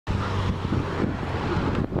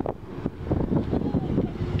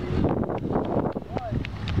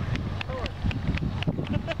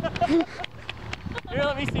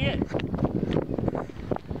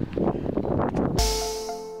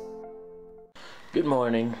Good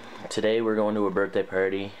morning. Today we're going to a birthday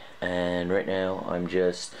party, and right now I'm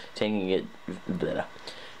just taking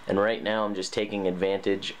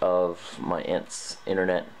advantage of my aunt's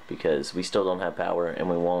internet because we still don't have power and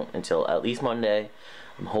we won't until at least Monday.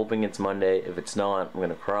 I'm hoping it's Monday. If it's not, I'm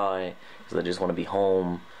gonna cry because I just want to be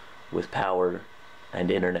home with power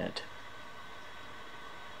and internet.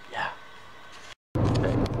 Yeah.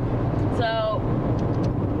 So,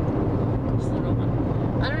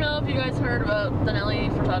 I don't know if you guys heard about the Nelly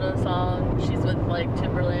Furtado song. She's with like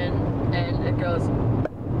Timberland, and it goes.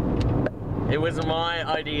 It was my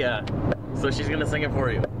idea, so she's gonna sing it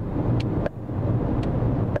for you.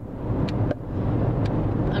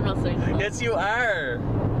 I'm not singing that. Yes, you are.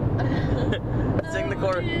 Sing the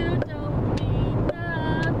chorus. You don't mean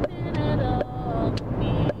nothing at all to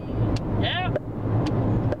me. Yeah.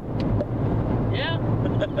 Yeah.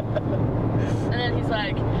 And then he's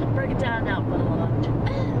like, break it down now, but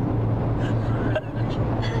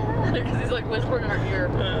because he's like whispering in her ear.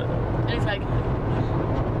 And he's like,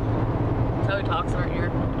 that's how he talks in her ear.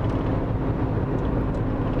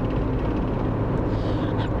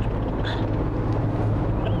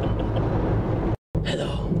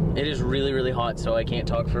 Hello. It is really, really hot, so I can't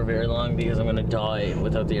talk for very long because I'm gonna die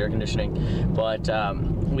without the air conditioning. But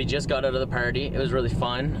we just got out of the party. It was really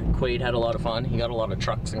fun. Quaid had a lot of fun. He got a lot of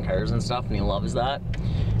trucks and cars and stuff, and he loves that.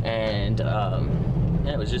 And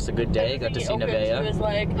yeah, it was just a good day. Got to see Nevaeh. He was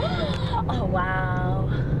like, oh wow.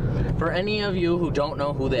 For any of you who don't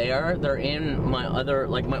know who they are, they're in my other,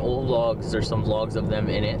 like my old vlogs. There's some vlogs of them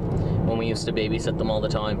in it when we used to babysit them all the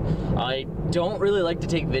time. I don't really like to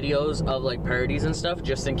take videos of like parodies and stuff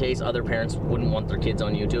just in case other parents wouldn't want their kids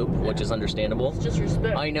on YouTube, which is understandable. It's just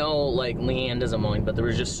respect. I know like Leanne doesn't mind, but there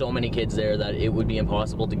was just so many kids there that it would be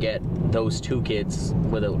impossible to get those two kids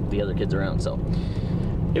without the other kids around. So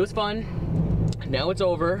it was fun. Now it's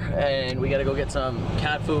over and we gotta go get some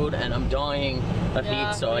cat food, and I'm dying of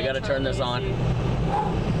heat, so I gotta turn this on.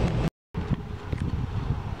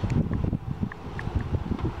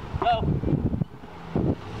 Go!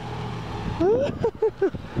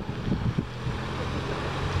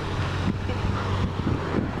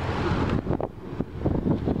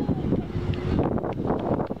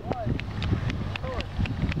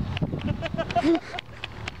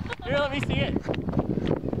 Here, let me see it.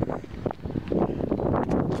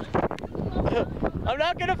 I'm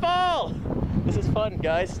not gonna fall! This is fun,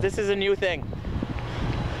 guys. This is a new thing.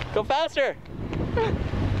 Go faster!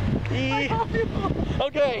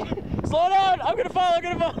 Okay, slow down! I'm gonna fall, I'm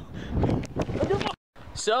gonna fall!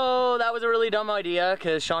 So, that was a really dumb idea,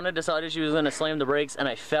 because Shauna decided she was gonna slam the brakes, and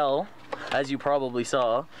I fell, as you probably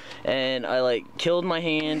saw. And I, like, killed my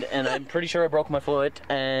hand, and I'm pretty sure I broke my foot,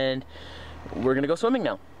 and we're gonna go swimming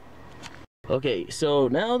now. Okay, so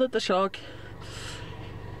now that the shock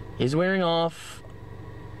is wearing off,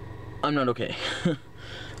 I'm not okay.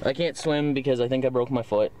 I can't swim because I think I broke my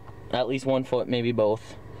foot. At least one foot, maybe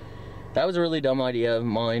both. That was a really dumb idea of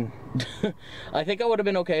mine. I think I would have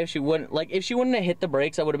been okay if she wouldn't, like, if she wouldn't have hit the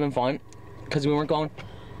brakes, I would have been fine. Because we weren't going,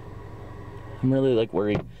 I'm really, like,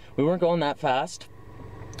 worried. We weren't going that fast.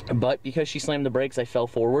 But because she slammed the brakes, I fell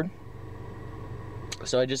forward.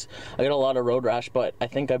 So I got a lot of road rash, but I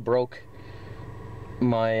think I broke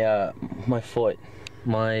my, my foot.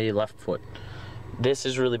 My left foot. This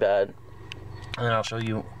is really bad, and then I'll show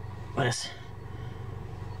you this,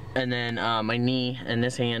 and then my knee and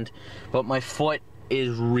this hand, but my foot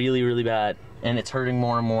is really, really bad, and it's hurting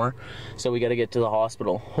more and more, so we got to get to the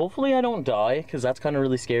hospital. Hopefully I don't die, because that's kind of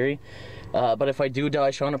really scary, but if I do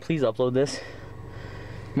die, Shauna, please upload this.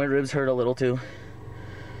 My ribs hurt a little too,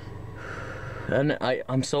 and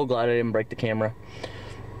I'm so glad I didn't break the camera.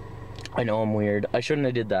 I know I'm weird. I shouldn't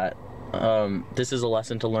have did that. This is a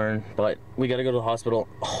lesson to learn, but we gotta go to the hospital.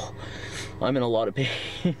 Oh, I'm in a lot of pain.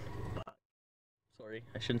 Sorry,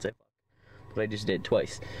 I shouldn't say fuck, but I just did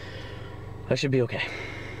twice. I should be okay.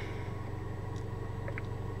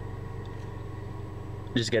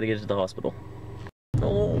 Just gotta get to the hospital.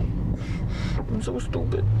 Oh, I'm so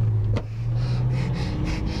stupid.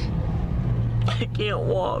 I can't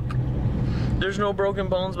walk. There's no broken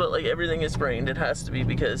bones, but like everything is sprained. It has to be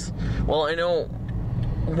because, well, I know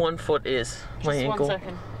one foot is my ankle. 1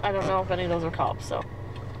 second. I don't know if any of those are cops, so.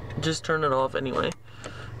 Just turn it off anyway.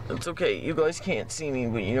 It's okay. You guys can't see me,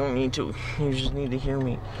 but you don't need to. You just need to hear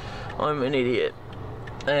me. I'm an idiot.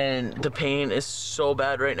 And the pain is so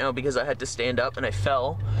bad right now because I had to stand up and I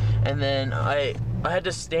fell. And then I had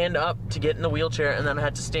to stand up to get in the wheelchair, and then I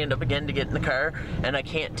had to stand up again to get in the car. And I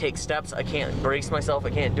can't take steps. I can't brace myself.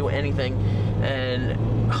 I can't do anything. And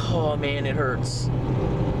oh man, it hurts.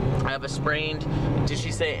 I have a sprained, did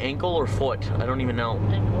she say ankle or foot? I don't even know.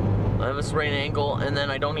 Ankle. I have a sprained ankle, and then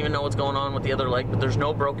I don't even know what's going on with the other leg, but there's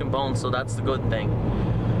no broken bones, so that's the good thing.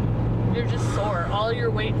 You're just sore. All your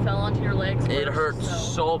weight fell onto your legs. It hurts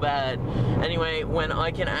so bad. Anyway, when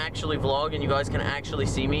I can actually vlog and you guys can actually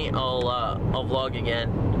see me, I'll vlog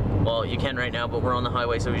again. Well, you can right now, but we're on the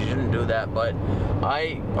highway, so we shouldn't do that. But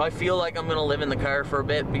I feel like I'm gonna live in the car for a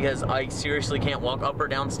bit because I seriously can't walk up or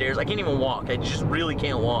down stairs. I can't even walk. I just really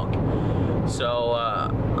can't walk. So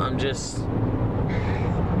I'm just,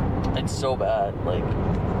 it's so bad. Like,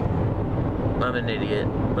 I'm an idiot,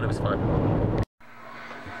 but it was fun.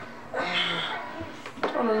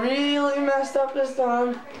 I'm really messed up this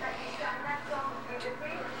time.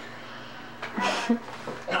 He's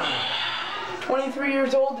 23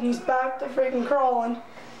 years old and he's back to freaking crawling.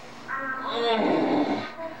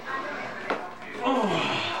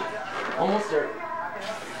 Almost there.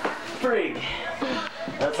 Frig.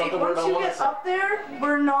 That's not the word I want to say. Once you get up there,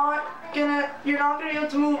 you're not gonna be able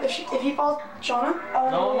to move. If he falls, Shauna?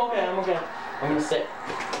 No, I'm okay, I'm okay. I'm gonna sit.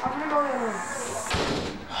 I'm gonna go in.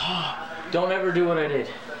 Don't ever do what I did.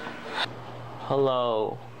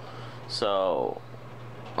 Hello. So,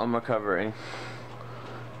 I'm recovering.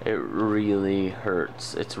 It really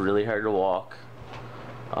hurts. It's really hard to walk.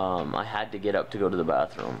 I had to get up to go to the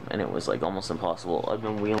bathroom, and it was like almost impossible. I've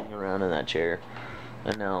been wheeling around in that chair,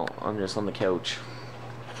 and now I'm just on the couch.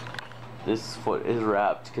 This foot is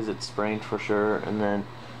wrapped because it's sprained for sure, and then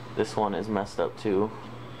this one is messed up too.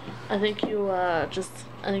 I think you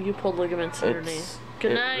pulled ligaments in your knee.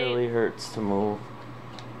 Good night. It really hurts to move.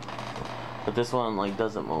 But this one like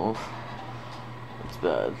doesn't move. It's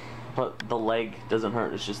bad. But the leg doesn't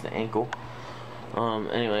hurt, it's just the ankle.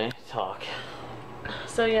 Anyway, talk.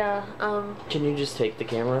 So yeah, Can you just take the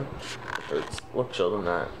camera? It hurts. Look, show them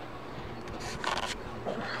that.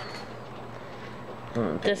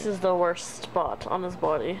 this is the worst spot on his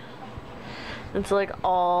body. It's like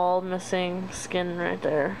all missing skin right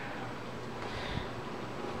there.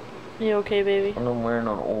 You okay, baby? And I'm wearing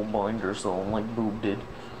an old binder, so I'm like boob did.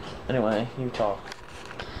 Anyway, you talk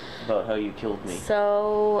about how you killed me.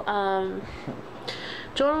 So,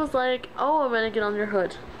 Jordan was like, oh, I'm gonna get on your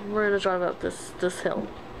hood. We're gonna drive up this hill.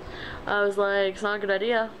 I was like, it's not a good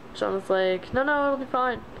idea. Jordan was like, no, it'll be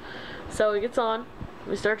fine. So he gets on,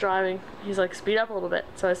 we start driving. He's like, speed up a little bit.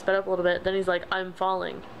 So I sped up a little bit. Then he's like, I'm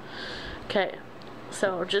falling. Okay,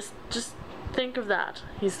 so just think of that.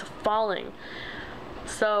 He's falling.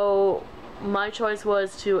 So my choice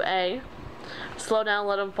was to A, slow down,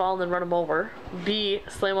 let him fall, and then run him over. B,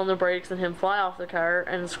 slam on the brakes and him fly off the car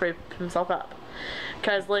and scrape himself up.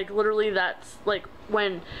 Because like literally that's like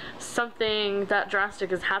when something that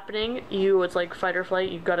drastic is happening, it's like fight or flight.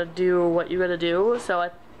 You've got to do what you got to do. So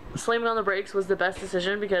slamming on the brakes was the best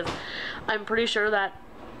decision because I'm pretty sure that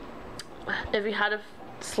if he had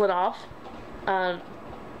slid off and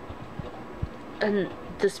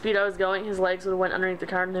the speed I was going, his legs would have went underneath the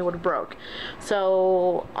car and they would have broke.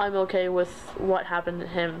 So I'm okay with what happened to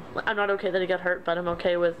him. I'm not okay that he got hurt, but I'm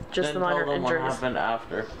okay with just the minor injuries. What happened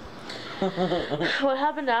after? What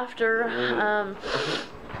happened after?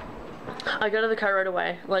 I got to the car right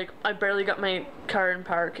away. Like I barely got my car in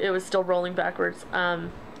park. It was still rolling backwards.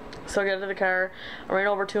 So I got into the car. I ran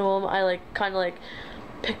over to him. I kind of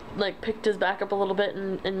picked his back up a little bit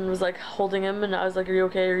and was like holding him, and I was like, are you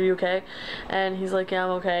okay? And he's like, yeah,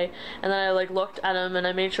 I'm okay. And then I looked at him and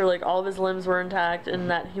I made sure all of his limbs were intact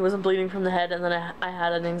and that he wasn't bleeding from the head. And then I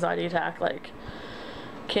had an anxiety attack.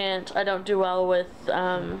 I don't do well with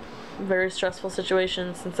very stressful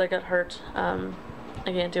situations. Since I got hurt, I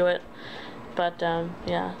can't do it. But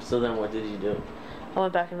yeah. So then what did you do? I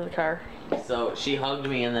went back into the car. So she hugged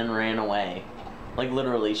me and then ran away. Like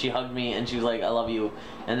literally, she hugged me and she was like, I love you,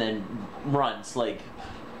 and then runs,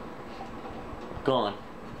 gone.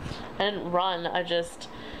 I didn't run, I just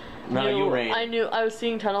you ran. I was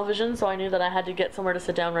seeing tunnel vision, so I knew that I had to get somewhere to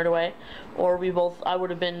sit down right away, or I would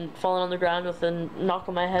have been falling on the ground with a knock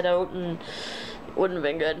on my head out, and it wouldn't have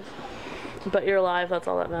been good. But you're alive, that's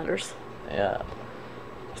all that matters. Yeah.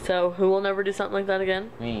 So, who will never do something like that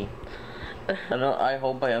again? Me. I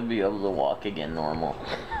hope I'll be able to walk again normal.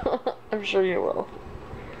 I'm sure you will.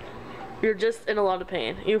 You're just in a lot of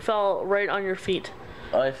pain. You fell right on your feet.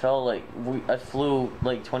 I felt I flew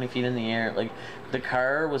 20 feet in the air. The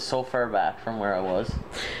car was so far back from where I was.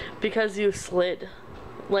 Because you slid.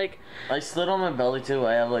 I slid on my belly too.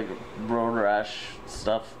 I have road rash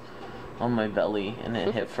stuff on my belly, and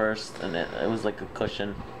it hit first, and it was like a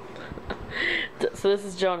cushion. So this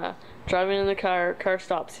is Jonah driving in the car. Car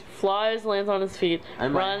stops. He flies, lands on his feet,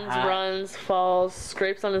 runs, falls,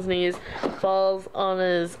 scrapes on his knees, falls on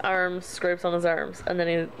his arms, scrapes on his arms, and then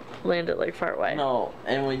he landed like far away. No,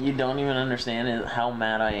 and what you don't even understand is how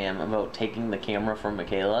mad I am about taking the camera from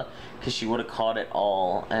Michaela, because she would have caught it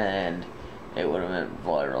all and it would have went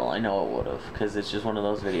viral. I know it would have, because it's just one of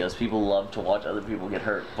those videos. People love to watch other people get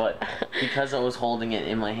hurt, but because I was holding it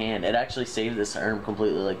in my hand, it actually saved this arm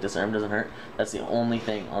completely. Like, this arm doesn't hurt. That's the only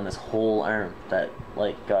thing on this whole arm that,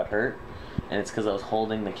 like, got hurt, and it's because I was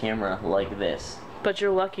holding the camera like this. But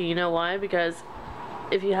you're lucky, you know why? Because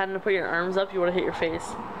if you hadn't put your arms up, you would have hit your face.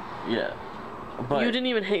 Yeah. But you didn't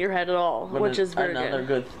even hit your head at all, which is very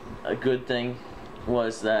good. A good thing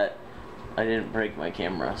was that I didn't break my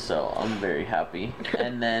camera, so I'm very happy.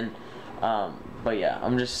 And then, but yeah,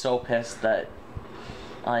 I'm just so pissed that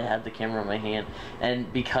I had the camera in my hand,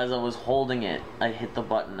 and because I was holding it, I hit the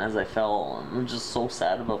button as I fell. I'm just so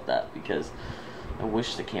sad about that, because I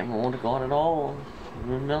wish the camera would have gone at all. It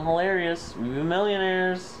would have been hilarious. We'd be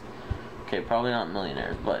millionaires. Okay, probably not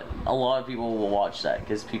millionaires, but a lot of people will watch that,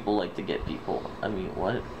 because people like to get people. I mean,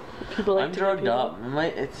 what? People like I'm to drugged get up.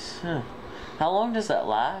 How long does that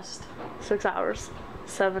last? 6 hours.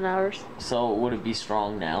 7 hours. So would it be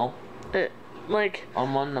strong now? Like...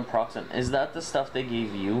 I'm on naproxen. Is that the stuff they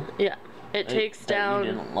gave you? Yeah. It takes down... That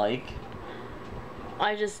you didn't like?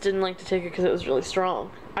 I just didn't like to take it because it was really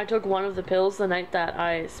strong. I took one of the pills the night that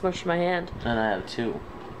I smushed my hand. And I have 2.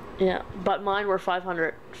 Yeah, but mine were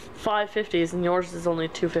 550s, and yours is only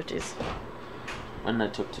 250s. And I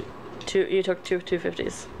took 2. You took 2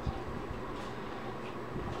 250s.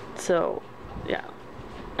 So, yeah.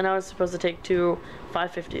 And I was supposed to take 2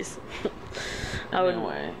 550s. I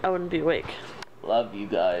wouldn't be awake. Love you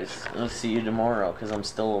guys. I'll see you tomorrow, because I'm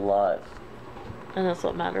still alive. And that's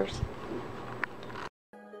what matters.